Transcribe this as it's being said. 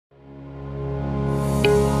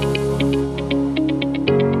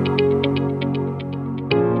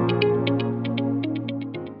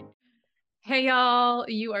Well,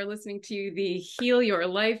 you are listening to the Heal Your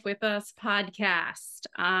Life with Us podcast.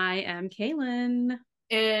 I am Kaylin.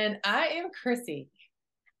 And I am Chrissy.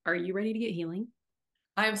 Are you ready to get healing?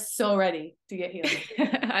 I'm so ready to get healing.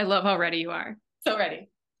 I love how ready you are. So ready.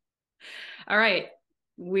 All right.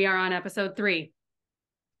 We are on episode 3.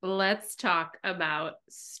 Let's talk about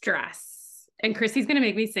stress. And Chrissy's going to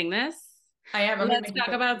make me sing this. I am. Let's talk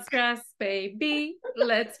about stress, baby.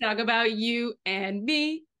 Let's talk about you and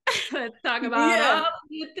me. Let's talk about all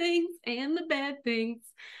the good things and the bad things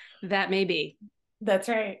that may be. That's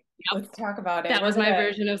right. Yep. Let's talk about it. That was my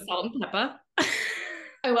version of salt and pepper.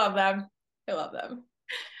 I love them. I love them.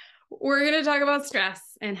 We're going to talk about stress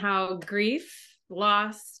and how grief,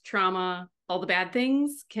 loss, trauma, all the bad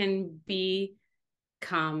things can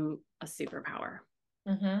become a superpower.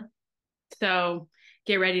 Mm-hmm. So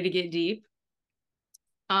get ready to get deep.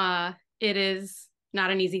 It is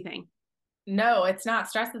not an easy thing. No, it's not.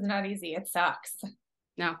 Stress is not easy. It sucks.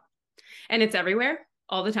 No. And it's everywhere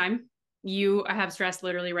all the time. You have stress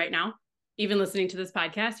literally right now. Even listening to this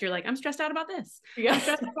podcast, you're like, I'm stressed out about this. Yeah. I'm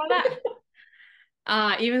stressed out about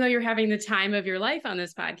that. Even though you're having the time of your life on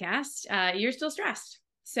this podcast, you're still stressed.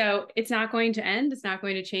 So it's not going to end. It's not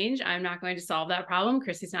going to change. I'm not going to solve that problem.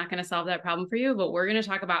 Chrissy's not going to solve that problem for you, but we're going to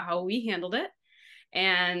talk about how we handled it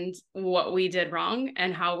and what we did wrong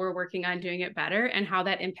and how we're working on doing it better and how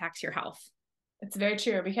that impacts your health. It's very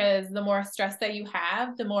true, because the more stress that you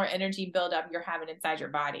have, the more energy buildup you're having inside your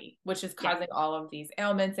body, which is causing all of these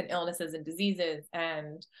ailments and illnesses and diseases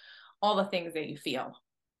and all the things that you feel.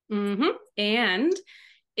 Mm-hmm. And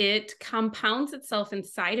it compounds itself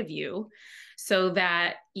inside of you so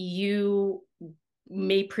that you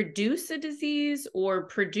may produce a disease or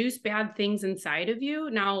produce bad things inside of you.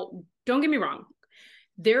 Now, don't get me wrong.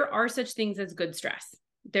 There are such things as good stress.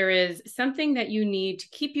 There is something that you need to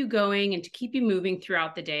keep you going and to keep you moving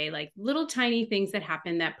throughout the day, like little tiny things that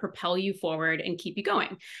happen that propel you forward and keep you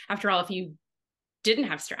going. After all, if you didn't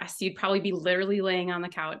have stress, you'd probably be literally laying on the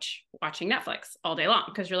couch watching Netflix all day long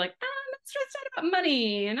because you're like, I'm not stressed out about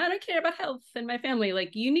money and I don't care about health and my family.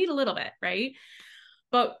 Like, you need a little bit, right?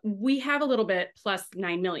 But we have a little bit plus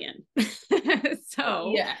 9 million.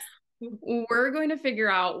 So yes. We're going to figure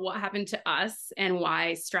out what happened to us and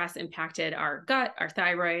why stress impacted our gut, our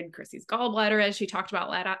thyroid, Chrissy's gallbladder, as she talked about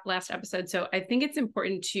last episode. So I think it's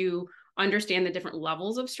important to understand the different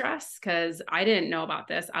levels of stress, because I didn't know about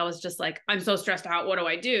this. I was just like, I'm so stressed out. What do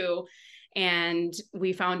I do? And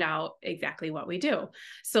we found out exactly what we do.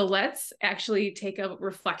 So let's actually take a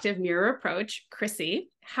reflective mirror approach. Chrissy,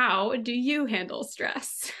 how do you handle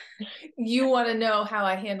stress? You want to know how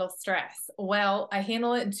I handle stress? Well, I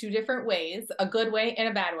handle it in 2 different ways, a good way and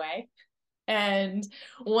a bad way. And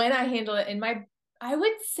when I handle it I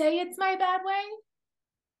would say it's my bad way,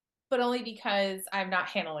 but only because I'm not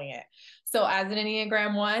handling it. So as an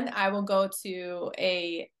Enneagram 1, I will go to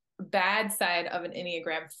a bad side of an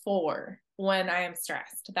Enneagram 4 when I am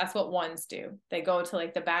stressed. That's what 1s do. They go to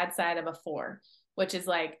like the bad side of a 4, which is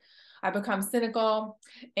like, I become cynical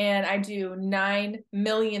and I do 9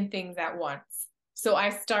 million things at once. So I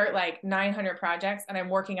start like 900 projects and I'm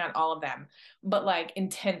working on all of them, but like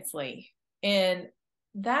intensely. And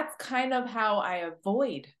that's kind of how I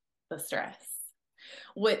avoid the stress,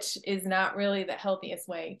 which is not really the healthiest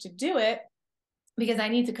way to do it, because I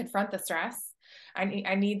need to confront the stress.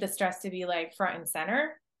 I need the stress to be like front and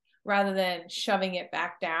center rather than shoving it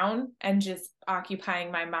back down and just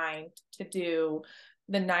occupying my mind to do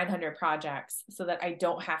the 900 projects so that I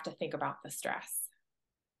don't have to think about the stress.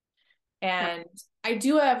 And I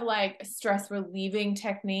do have like stress relieving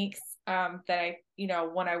techniques that I,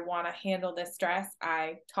 when I want to handle this stress,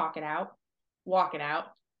 I talk it out, walk it out.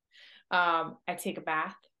 I take a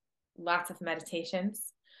bath, lots of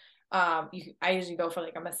meditations. I usually go for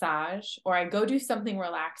like a massage, or I go do something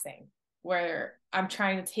relaxing where I'm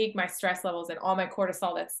trying to take my stress levels and all my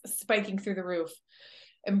cortisol that's spiking through the roof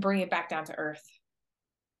and bring it back down to earth.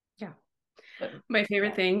 Yeah. My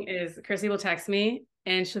favorite thing is Chrissy will text me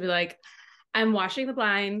and she'll be like, I'm washing the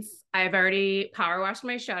blinds. I've already power washed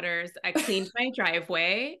my shutters. I cleaned my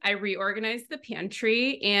driveway. I reorganized the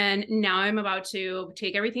pantry. And now I'm about to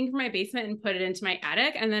take everything from my basement and put it into my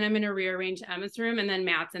attic. And then I'm going to rearrange Emma's room and then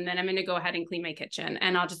Matt's. And then I'm going to go ahead and clean my kitchen.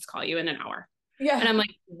 And I'll just call you in an hour. Yeah. And I'm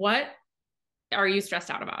like, what are you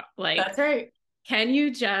stressed out about? Like, that's right. Can you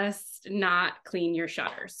just not clean your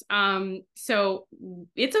shutters? So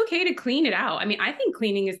it's okay to clean it out. I mean, I think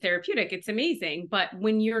cleaning is therapeutic. It's amazing. But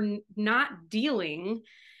when you're not dealing,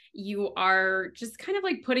 you are just kind of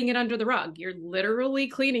like putting it under the rug. You're literally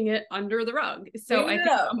cleaning it under the rug. So I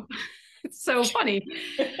think it's so funny.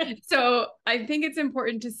 So I think it's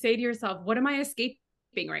important to say to yourself, what am I escaping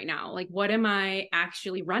right now? Like, what am I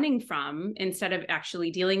actually running from, instead of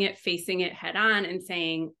actually dealing it, facing it head on and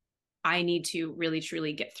saying, I need to really,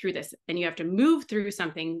 truly get through this. And you have to move through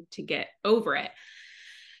something to get over it.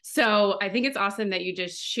 So I think it's awesome that you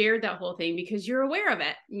just shared that whole thing, because you're aware of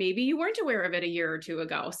it. Maybe you weren't aware of it a year or two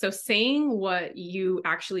ago. So saying what you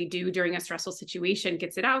actually do during a stressful situation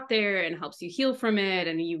gets it out there and helps you heal from it.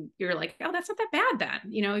 And you're like, oh, that's not that bad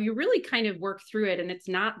then. You really kind of work through it and it's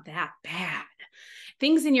not that bad.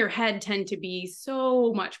 Things in your head tend to be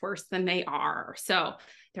so much worse than they are. So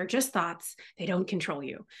they're just thoughts. They don't control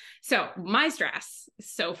you. So my stress is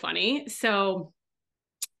so funny. So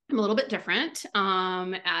I'm a little bit different.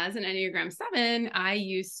 As an Enneagram 7, I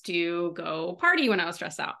used to go party when I was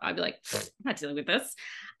stressed out. I'd be like, I'm not dealing with this.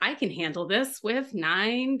 I can handle this with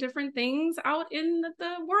 9 different things out in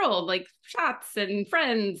the world, like shots and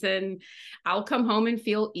friends, and I'll come home and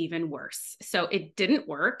feel even worse. So it didn't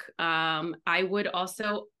work. I would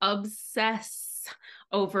also obsess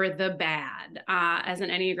over the bad. As an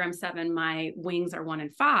Enneagram 7, my wings are 1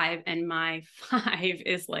 and 5, and my 5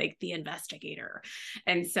 is like the investigator.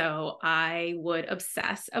 And so I would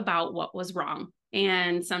obsess about what was wrong.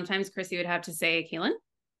 And sometimes Chrissy would have to say, Kaylin,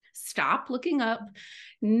 stop looking up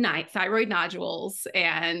thyroid nodules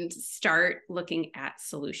and start looking at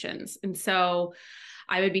solutions. And so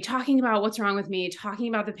I would be talking about what's wrong with me, talking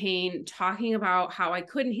about the pain, talking about how I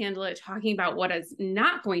couldn't handle it, talking about what is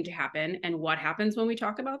not going to happen. And what happens when we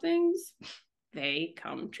talk about things? They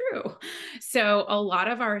come true. So a lot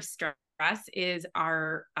of our stress is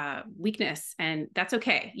our weakness, and that's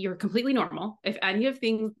okay. You're completely normal. If any of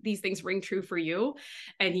these things ring true for you,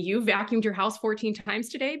 and you vacuumed your house 14 times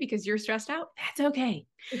today because you're stressed out, that's okay.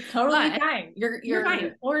 It's totally fine. Your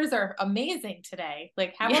fine. floors are amazing today.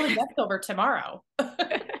 Like, have all the guests over tomorrow.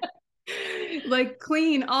 Like,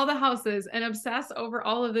 clean all the houses and obsess over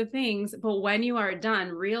all of the things. But when you are done,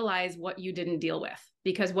 realize what you didn't deal with,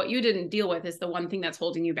 because what you didn't deal with is the one thing that's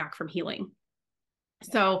holding you back from healing.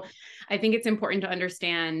 So I think it's important to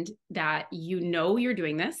understand that you're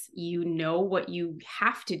doing this, what you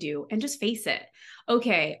have to do, and just face it.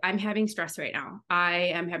 Okay, I'm having stress right now. I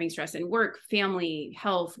am having stress in work, family,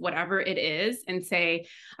 health, whatever it is, and say,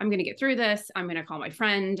 I'm going to get through this. I'm going to call my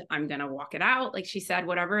friend. I'm going to walk it out, like she said,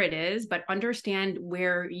 whatever it is, but understand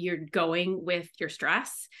where you're going with your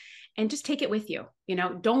stress and just take it with you.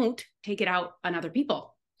 Don't take it out on other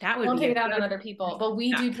people. That would Don't be take it out on other people, but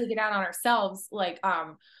we do take it out on ourselves. Like,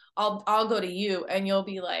 I'll go to you and you'll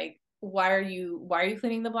be like, why are you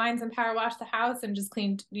cleaning the blinds and power wash the house and just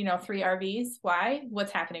cleaned, 3 RVs? Why?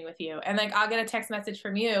 What's happening with you? And like, I'll get a text message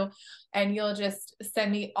from you and you'll just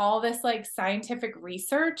send me all this like scientific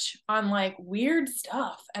research on like weird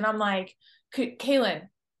stuff. And I'm like, Kaylin,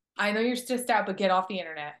 I know you're stressed out, but get off the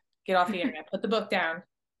internet. Put the book down.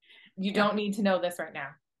 You don't need to know this right now.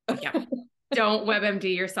 Yeah. Don't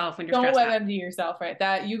WebMD yourself when you're stressed out. Don't WebMD yourself, right?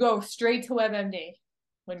 That you go straight to WebMD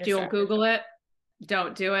when you're Don't Google it.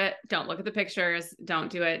 Don't do it. Don't look at the pictures.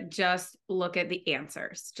 Don't do it. Just look at the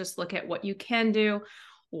answers. Just look at what you can do,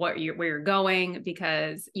 where you're going,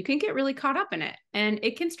 because you can get really caught up in it and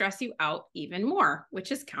it can stress you out even more,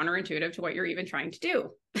 which is counterintuitive to what you're even trying to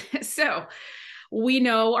do. So we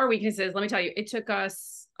know our weaknesses. Let me tell you, it took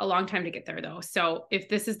us a long time to get there though. So if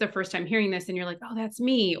this is the first time hearing this and you're like, oh, that's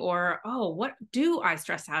me, or, oh, what do I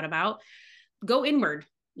stress out about? Go inward,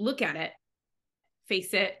 look at it,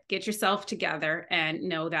 face it, get yourself together, and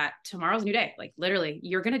know that tomorrow's a new day. Like, literally,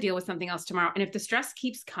 you're going to deal with something else tomorrow. And if the stress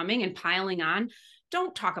keeps coming and piling on,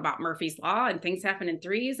 don't talk about Murphy's Law and things happen in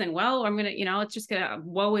threes. And well, I'm going to, it's just going to,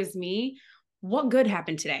 woe is me. What good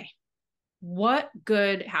happened today? What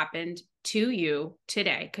good happened to you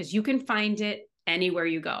today? Because you can find it anywhere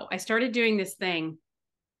you go. I started doing this thing.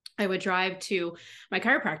 I would drive to my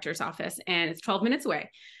chiropractor's office and it's 12 minutes away.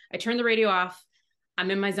 I turn the radio off. I'm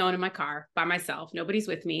in my zone in my car by myself. Nobody's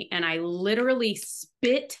with me. And I literally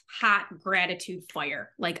spit hot gratitude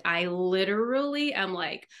fire. Like, I literally am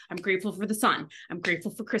like, I'm grateful for the sun. I'm grateful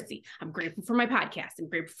for Chrissy. I'm grateful for my podcast. I'm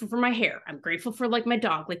grateful for my hair. I'm grateful for like my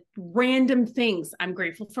dog, like random things. I'm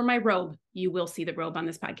grateful for my robe. You will see the robe on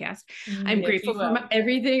this podcast. I'm grateful for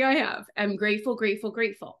everything I have. I'm grateful, grateful,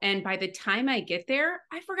 grateful. And by the time I get there,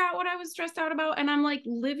 I forgot what I was stressed out about. And I'm like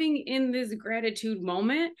living in this gratitude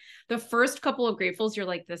moment. The first couple of gratefuls, you're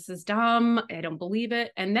like, this is dumb. I don't believe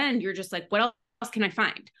it. And then you're just like, what else can I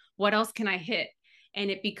find? What else can I hit? And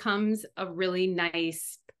it becomes a really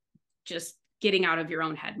nice, just getting out of your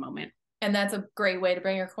own head moment. And that's a great way to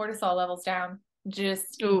bring your cortisol levels down.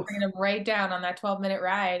 Just bring them right down on that 12-minute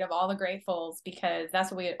ride of all the gratefuls, because that's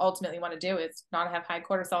what we ultimately want to do, is not have high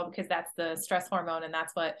cortisol, because that's the stress hormone and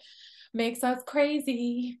that's what makes us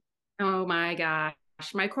crazy. Oh my gosh.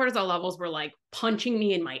 my cortisol levels were like punching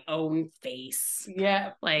me in my own face.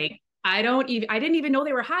 Yeah. Like, I didn't even know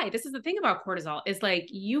they were high. This is the thing about cortisol is like,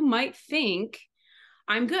 you might think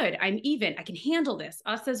I'm good. I'm even. I can handle this.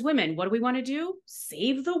 Us as women, what do we want to do?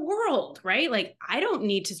 Save the world, right? Like, I don't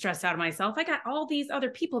need to stress out of myself. I got all these other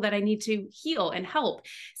people that I need to heal and help,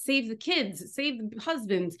 save the kids, save the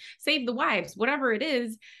husbands, save the wives, whatever it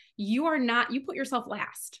is. You are not, you put yourself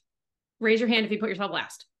last. Raise your hand if you put yourself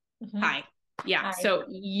last. Mm-hmm. Hi. Yeah. Hi. So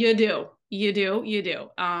you do, you do, you do.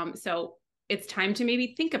 So it's time to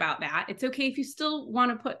maybe think about that. It's okay if you still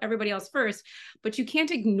want to put everybody else first, but you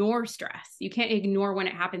can't ignore stress. You can't ignore when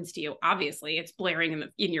it happens to you. Obviously, it's blaring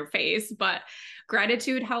in your face, but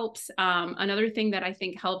gratitude helps. Another thing that I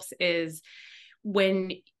think helps is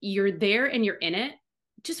when you're there and you're in it,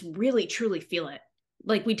 just really truly feel it.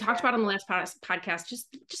 Like we talked about on the last podcast,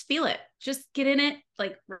 just feel it. Just get in it,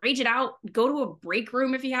 like rage it out. Go to a break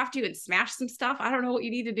room if you have to and smash some stuff. I don't know what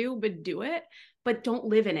you need to do, but do it. But don't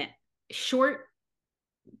live in it. Short,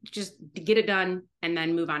 just get it done and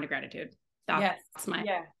then move on to gratitude. That's my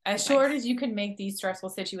As advice. short as you can make these stressful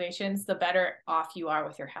situations, the better off you are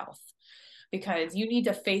with your health, because you need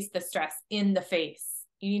to face the stress in the face.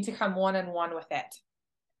 You need to come one-on-one with it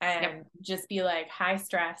and just be like, hi,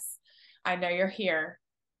 stress. I know you're here.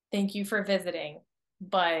 Thank you for visiting,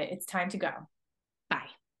 but it's time to go. Bye.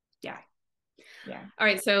 Yeah. Yeah. All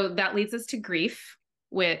right. So that leads us to grief,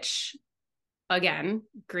 which again,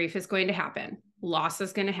 grief is going to happen. Loss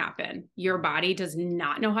is going to happen. Your body does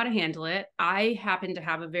not know how to handle it. I happen to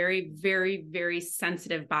have a very, very, very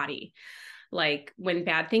sensitive body. Like when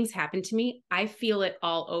bad things happen to me, I feel it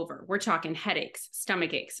all over. We're talking headaches,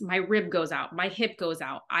 stomach aches, my rib goes out, my hip goes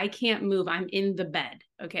out. I can't move. I'm in the bed.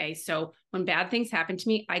 Okay. So when bad things happen to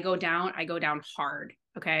me, I go down hard.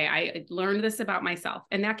 Okay. I learned this about myself.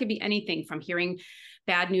 And that could be anything from hearing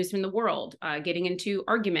bad news from the world, getting into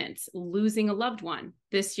arguments, losing a loved one.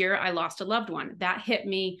 This year, I lost a loved one. That hit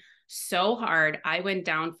me so hard. I went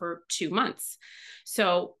down for 2 months.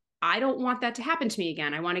 So I don't want that to happen to me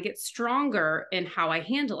again. I want to get stronger in how I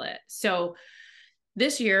handle it. So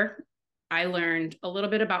this year, I learned a little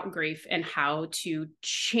bit about grief and how to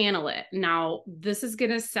channel it. Now, this is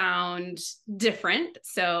going to sound different,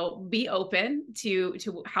 so be open to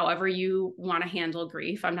however you want to handle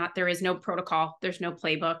grief. There is no protocol. There's no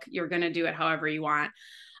playbook. You're going to do it however you want.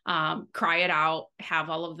 Cry it out, have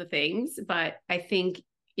all of the things. But I think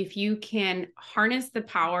if you can harness the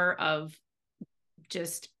power of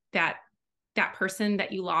just that person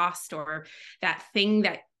that you lost, or that thing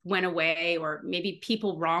that went away, or maybe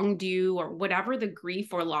people wronged you, or whatever the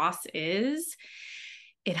grief or loss is,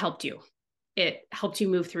 it helped you. It helped you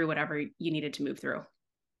move through whatever you needed to move through.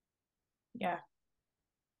 Yeah.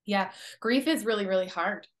 Yeah. Grief is really, really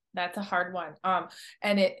hard. That's a hard one.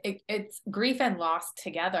 And it's grief and loss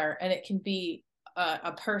together. And it can be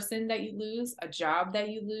a person that you lose, a job that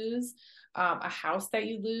you lose, a house that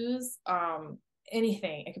you lose,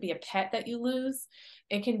 anything. It could be a pet that you lose.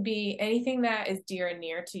 It can be anything that is dear and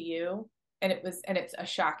near to you. And it's a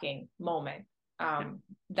shocking moment.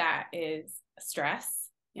 That is stress.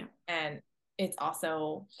 Yeah. And it's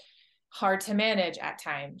also hard to manage at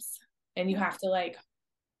times. And you have to like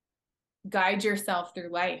guide yourself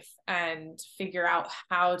through life and figure out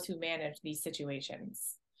how to manage these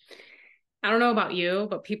situations. I don't know about you,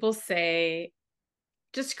 but people say,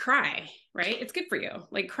 just cry, right? It's good for you.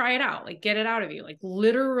 Like cry it out, like get it out of you, like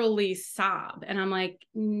literally sob. And I'm like,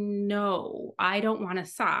 no, I don't want to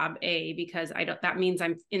sob, because that means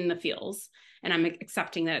I'm in the feels and I'm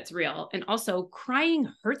accepting that it's real. And also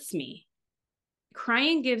crying hurts me.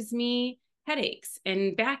 Crying gives me headaches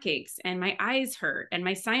and backaches, and my eyes hurt and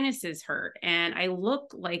my sinuses hurt. And I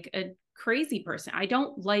look like a crazy person. I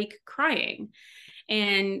don't like crying.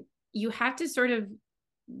 And you have to sort of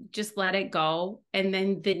just let it go. And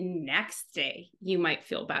then the next day you might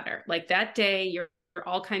feel better. Like that day you're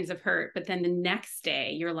all kinds of hurt, but then the next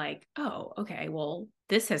day you're like, oh, okay, well,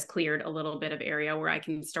 this has cleared a little bit of area where I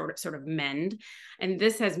can start sort of mend. And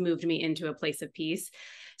this has moved me into a place of peace.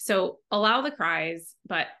 So allow the cries,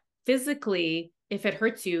 but physically, if it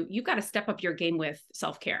hurts you, you've got to step up your game with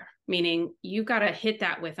self-care, meaning you've got to hit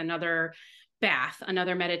that with another bath,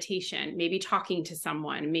 another meditation, maybe talking to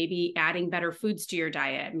someone, maybe adding better foods to your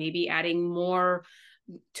diet, maybe adding more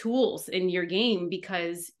tools in your game,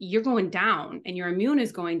 because you're going down and your immune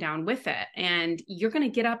is going down with it. And you're going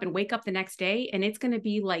to get up and wake up the next day and it's going to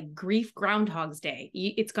be like grief Groundhog's Day.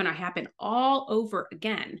 It's going to happen all over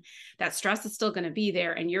again. That stress is still going to be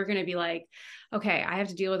there. And you're going to be like, okay, I have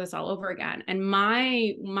to deal with this all over again. And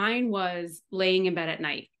mine was laying in bed at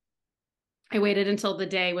night. I waited until the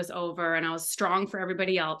day was over and I was strong for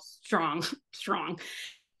everybody else, strong, strong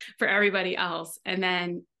for everybody else. And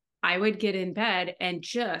then I would get in bed and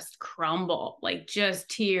just crumble, like just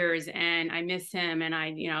tears. And I miss him. And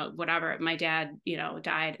I, whatever, my dad,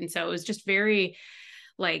 died. And so it was just very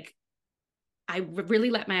like, I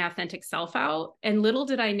really let my authentic self out. And little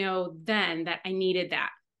did I know then that I needed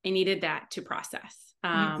that. I needed that to process. You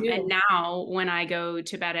And do. now when I go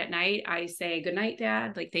to bed at night, I say, good night,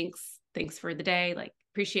 Dad. Like, thanks for the day. Like,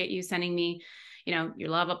 appreciate you sending me, your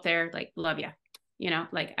love up there. Like, love you.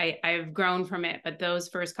 Like I've grown from it, but those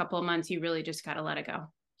first couple of months, you really just got to let it go.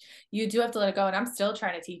 You do have to let it go. And I'm still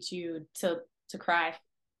trying to teach you to cry.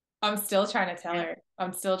 I'm still trying to tell Yeah. her.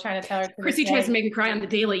 I'm still trying to tell her to this Chrissy tries to day. make me cry on the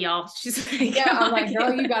daily, y'all. She's like, Yeah, come I'm on, like,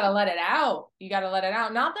 girl, you Kayla. gotta let it out. You gotta let it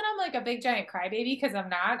out. Not that I'm like a big giant crybaby, because I'm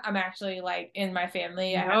not. I'm actually like in my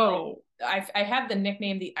family. I have like No. I have the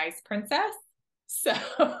nickname the Ice Princess. So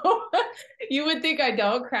you would think I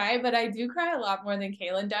don't cry, but I do cry a lot more than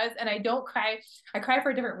Kaylin does. And I don't cry. I cry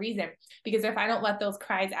for a different reason, because if I don't let those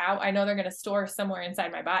cries out, I know they're gonna store somewhere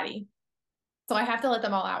inside my body. So I have to let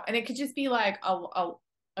them all out. And it could just be like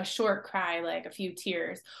a short cry, like a few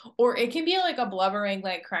tears, or it can be like a blubbering,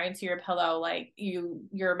 like crying to your pillow, like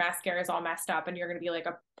your mascara is all messed up and you're going to be like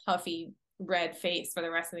a puffy red face for the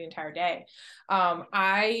rest of the entire day.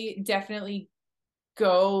 I definitely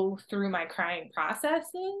go through my crying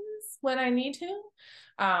processes when I need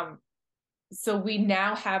to. So we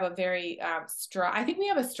now have a very strong, I think we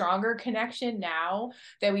have a stronger connection now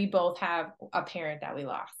that we both have a parent that we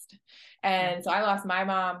lost. And so I lost my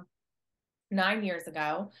mom 9 years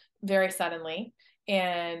ago, very suddenly.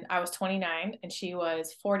 And I was 29 and she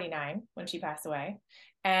was 49 when she passed away,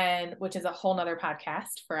 and which is a whole nother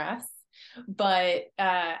podcast for us. But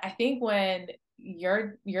I think when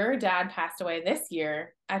your dad passed away this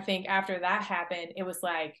year, I think after that happened, it was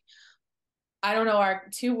like, I don't know, our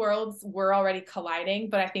two worlds were already colliding,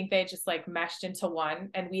 but I think they just like meshed into one,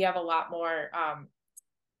 and we have a lot more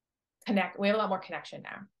we have a lot more connection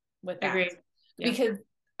now with that. Agreed. Yeah. Because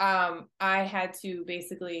I had to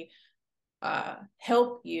basically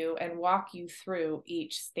help you and walk you through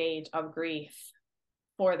each stage of grief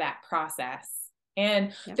for that process.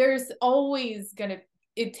 And Yeah. there's always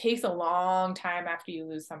it takes a long time after you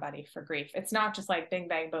lose somebody for grief. It's not just like bing,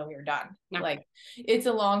 bang, boom, you're done. No. Like it's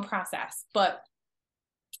a long process. But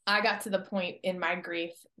I got to the point in my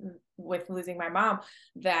grief with losing my mom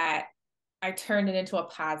that I turned it into a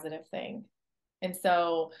positive thing. And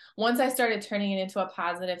so once I started turning it into a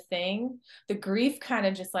positive thing, the grief kind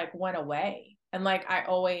of just like went away. And like I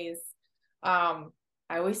always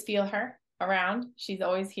feel her around. She's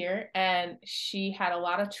always here. And she had a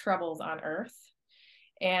lot of troubles on earth.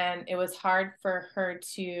 And it was hard for her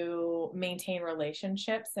to maintain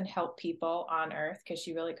relationships and help people on earth because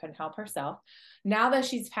she really couldn't help herself. Now that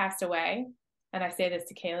she's passed away, and I say this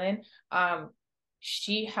to Kaylin,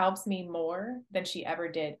 she helps me more than she ever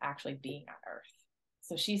did actually being on earth.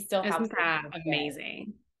 So she still helps Isn't that me.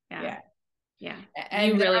 amazing? Yeah. Yeah. Yeah.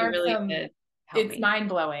 And You there really, are really some, did help it's me. mind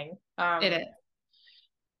blowing. It is.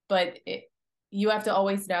 But you have to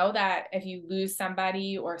always know that if you lose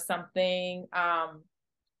somebody or something,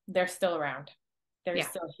 they're still around. They're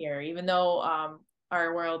still here, even though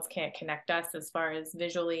our worlds can't connect us as far as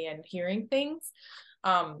visually and hearing things.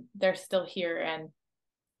 They're still here. And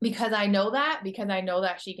because I know that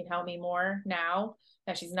she can help me more now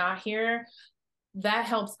that she's not here, that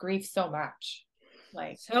helps grief so much.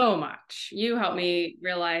 Like so much. You helped me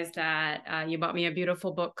realize that. You bought me a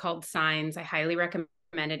beautiful book called Signs. I highly recommend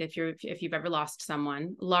it if you've ever lost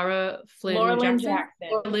someone. Laura Laura Lynn Jackson, Jackson.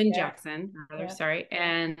 or Lynn Yeah. Jackson, rather, Yeah. sorry.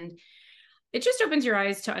 And it just opens your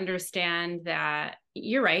eyes to understand that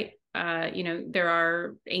you're right. There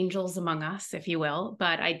are angels among us, if you will,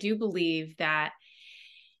 but I do believe that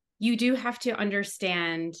you do have to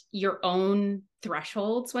understand your own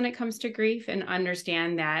thresholds when it comes to grief, and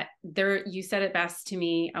understand that you said it best to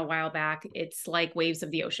me a while back. It's like waves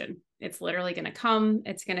of the ocean. It's literally going to come,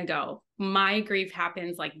 it's going to go. My grief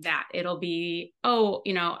happens like that. It'll be,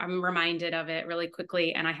 I'm reminded of it really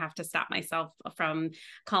quickly, and I have to stop myself from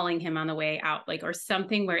calling him on the way out, like, or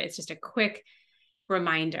something where it's just a quick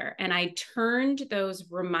reminder. And I turned those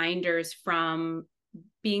reminders from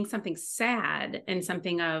being something sad and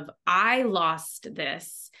something of, I lost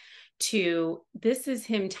this, to this is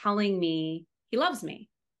him telling me he loves me.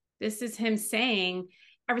 This is him saying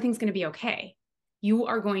everything's going to be okay. You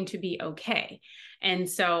are going to be okay. And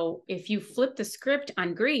so if you flip the script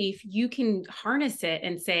on grief, you can harness it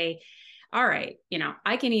and say, all right,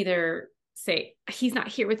 I can either say, he's not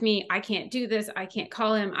here with me. I can't do this. I can't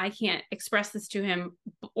call him. I can't express this to him.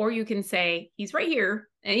 Or you can say, he's right here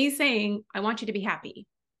and he's saying, I want you to be happy.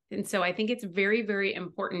 And so I think it's very, very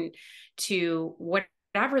important to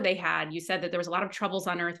whatever they had. You said that there was a lot of troubles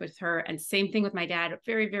on earth with her, and same thing with my dad.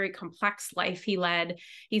 Very, very complex life he led.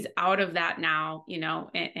 He's out of that now,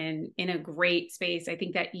 and in a great space. I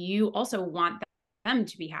think that you also want them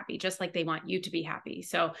to be happy, just like they want you to be happy.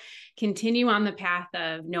 So continue on the path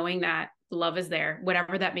of knowing that love is there,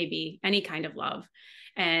 whatever that may be, any kind of love,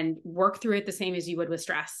 and work through it the same as you would with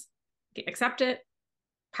stress. Accept it,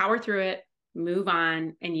 power through it, move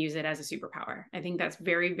on, and use it as a superpower. I think that's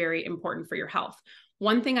very, very important for your health.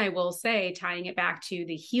 One thing I will say, tying it back to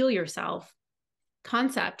the heal yourself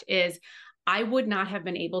concept, is I would not have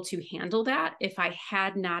been able to handle that if I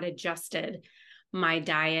had not adjusted my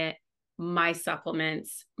diet, my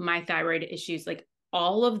supplements, my thyroid issues. Like,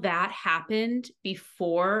 all of that happened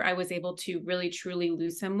before I was able to really truly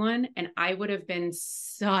lose someone. And I would have been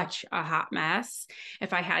such a hot mess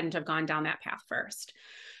if I hadn't have gone down that path first.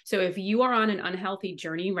 So if you are on an unhealthy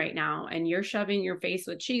journey right now and you're shoving your face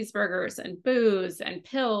with cheeseburgers and booze and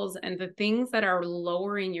pills and the things that are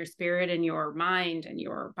lowering your spirit and your mind and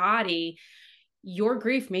your body, your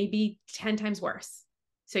grief may be 10 times worse.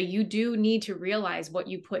 So you do need to realize what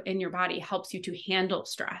you put in your body helps you to handle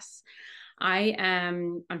stress. I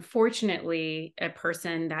am unfortunately a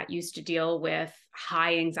person that used to deal with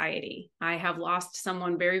high anxiety. I have lost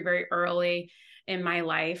someone very, very early in my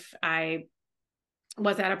life. I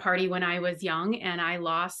was at a party when I was young, and I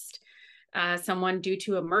lost someone due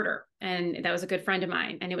to a murder. And that was a good friend of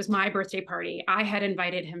mine. And it was my birthday party. I had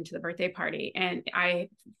invited him to the birthday party, and I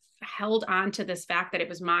held on to this fact that it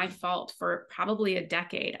was my fault for probably a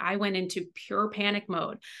decade. I went into pure panic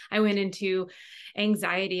mode. I went into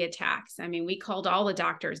anxiety attacks. I mean, we called all the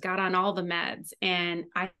doctors, got on all the meds, and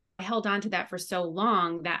I held on to that for so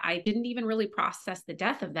long that I didn't even really process the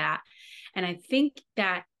death of that. And I think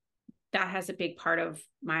that has a big part of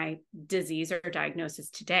my disease or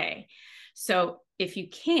diagnosis today. So if you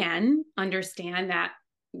can understand that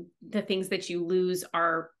the things that you lose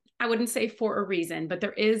are, I wouldn't say for a reason, but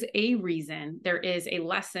there is a reason, there is a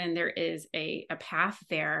lesson, there is a path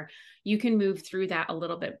there. You can move through that a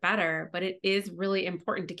little bit better, but it is really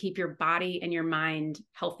important to keep your body and your mind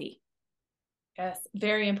healthy. Yes,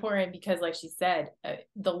 very important, because like she said,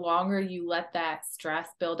 the longer you let that stress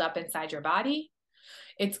build up inside your body,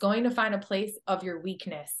 it's going to find a place of your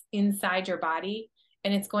weakness inside your body,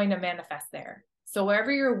 and it's going to manifest there. So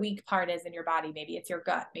wherever your weak part is in your body, maybe it's your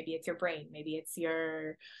gut, maybe it's your brain, maybe it's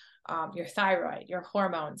your thyroid, your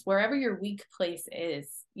hormones, wherever your weak place is,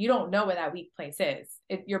 you don't know where that weak place is.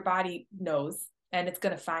 Your body knows, and it's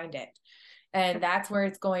going to find it. And that's where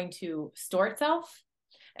it's going to store itself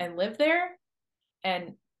and live there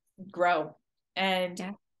and grow.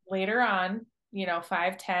 And later on,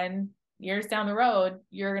 5-10 years down the road,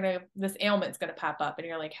 this ailment's going to pop up, and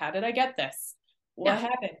you're like, how did I get this? What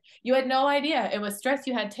happened? You had no idea. It was stress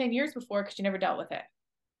you had 10 years before because you never dealt with it.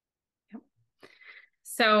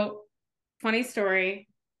 So, funny story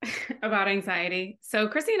about anxiety. So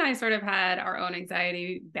Chrissy and I sort of had our own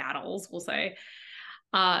anxiety battles, we'll say.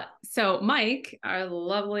 So Mike, our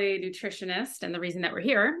lovely nutritionist, and the reason that we're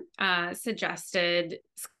here, suggested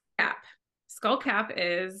Skullcap. Skullcap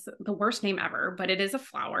is the worst name ever, but it is a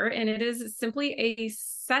flower, and it is simply a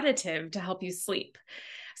sedative to help you sleep.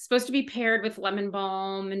 It's supposed to be paired with lemon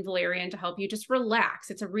balm and valerian to help you just relax.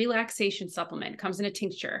 It's a relaxation supplement. It comes in a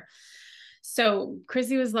tincture. So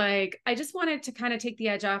Chrissy was like, I just wanted to kind of take the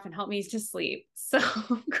edge off and help me to sleep. So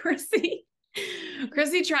Chrissy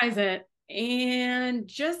tries it and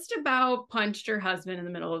just about punched her husband in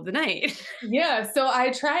the middle of the night. Yeah. So I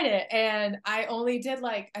tried it, and I only did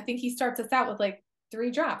I think he starts us out with 3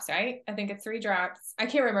 drops, right? I think it's 3 drops. I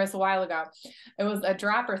can't remember. It's a while ago. It was a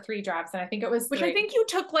drop or 3 drops. And I think it was 3. Which I think you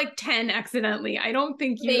took 10 accidentally. I don't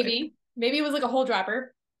think you. Maybe it was a whole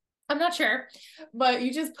dropper. I'm not sure, but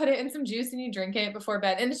you just put it in some juice and you drink it before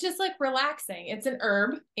bed. And it's just relaxing. It's an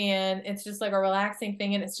herb, and it's just a relaxing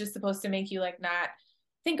thing. And it's just supposed to make you not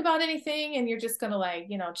think about anything. And you're just going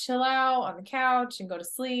to chill out on the couch and go to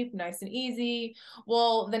sleep nice and easy.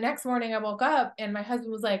 Well, the next morning I woke up and my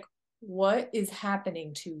husband was like, what is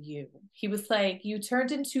happening to you? He was like, you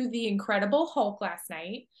turned into the Incredible Hulk last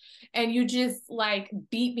night, and you just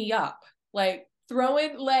beat me up.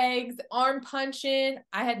 Throwing legs, arm punching.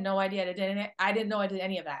 I had no idea I didn't know I did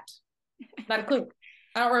any of that. Not a clue.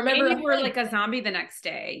 I don't remember. And you were like a zombie the next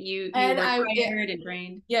day. You were tired and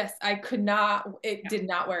drained. Yes, I could not. It did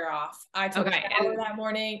not wear off. I took a shower that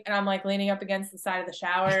morning, and I'm leaning up against the side of the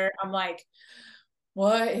shower. I'm like,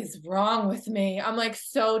 what is wrong with me? I'm like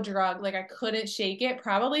so drugged. Like I couldn't shake it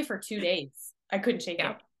probably for 2 days. I couldn't shake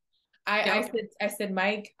Yeah. it. I said,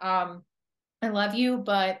 Mike, I love you,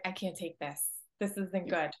 but I can't take this. This isn't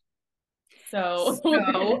good. So we're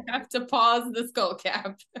gonna So have to pause the skull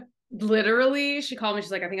cap. literally, she called me.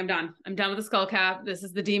 She's like, I think I'm done. I'm done with the skull cap. This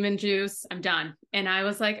is the demon juice. I'm done. And I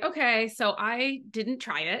was like, okay. So I didn't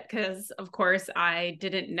try it because, of course, I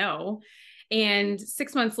didn't know. And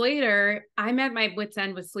 6 months later, I'm at my wit's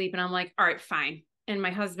end with sleep and I'm like, all right, fine. And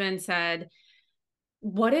my husband said,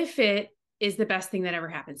 what if it is the best thing that ever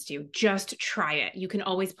happens to you? Just try it. You can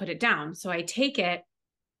always put it down. So I take it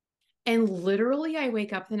and literally I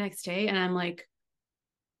wake up the next day and I'm like,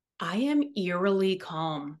 I am eerily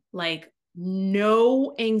calm, like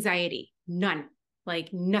no anxiety, none,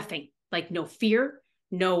 like nothing, like no fear,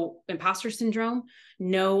 no imposter syndrome,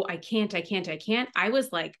 no, I can't. I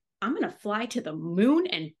was like, I'm going to fly to the moon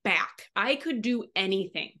and back. I could do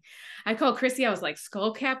anything. I called Chrissy. I was like,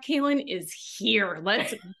 Skullcap Kaylin is here.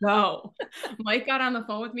 Let's go. Mike got on the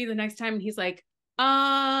phone with me the next time and he's like,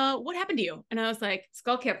 what happened to you? And I was like,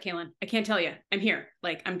 Skullcap Kaylin, I can't tell you. I'm here.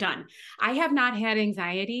 Like, I'm done. I have not had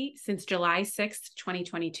anxiety since July 6th,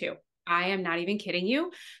 2022. I am not even kidding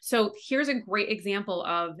you. So here's a great example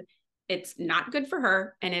of it's not good for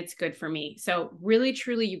her and it's good for me. So really,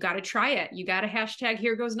 truly, you got to try it. You got to hashtag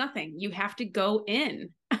here goes nothing. You have to go in.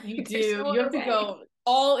 You There's do. no You other have to way. go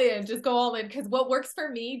all in. Just go all in. Because what works for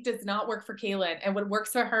me does not work for Kaylin. And what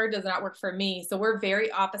works for her does not work for me. So we're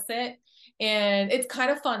very opposite. And it's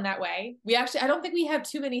kind of fun that way. I don't think we have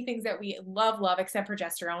too many things that we love, except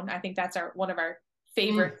progesterone. I think that's one of our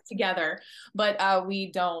favorites together. But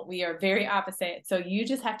we don't. We are very opposite. So you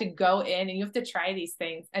just have to go in and you have to try these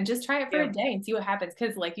things and just try it for a Yep. day and see what happens.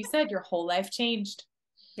 Because like you said, your whole life changed.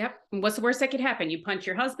 Yep. And what's the worst that could happen? You punch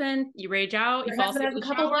your husband, you rage out, you Your fall husband asleep has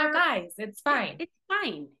in a the couple black shower. eyes. It's fine. It's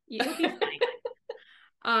fine. You'll be fine.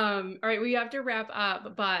 All right, we have to wrap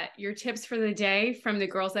up, but your tips for the day from the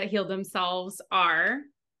girls that healed themselves are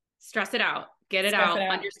stress it out, get it Stress it out,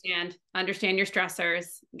 out. understand your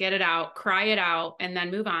stressors, get it out, cry it out, and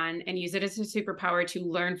then move on and use it as a superpower to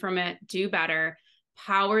learn from it, do better,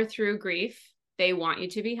 power through grief. They want you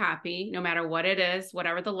to be happy no matter what it is,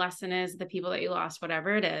 whatever the lesson is, the people that you lost,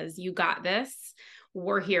 whatever it is, you got this.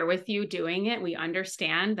 We're here with you doing it. We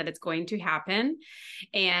understand that it's going to happen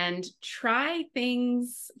and try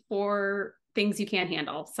things for things you can't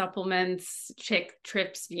handle, supplements, chick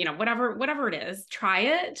trips, whatever it is, try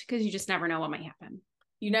it because you just never know what might happen.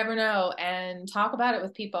 You never know. And talk about it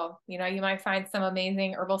with people. You might find some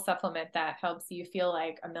amazing herbal supplement that helps you feel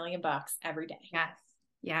like $1,000,000 every day. Yes.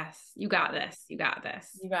 Yes. You got this. You got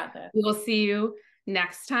this. You got this. We will see you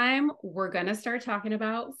next time. We're going to start talking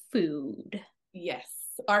about food. Yes.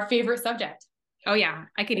 Our favorite subject. Oh, yeah.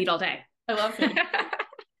 I could eat all day. I love food.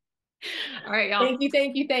 All right, y'all.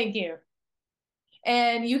 Thank you.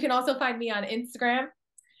 And you can also find me on Instagram.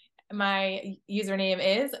 My username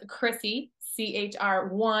is Chrissy,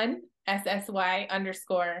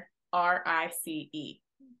 CHR1SSY_RICE.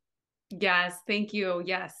 Yes. Thank you.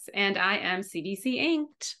 Yes. And I am CDC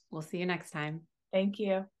Inked. We'll see you next time. Thank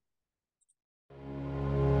you.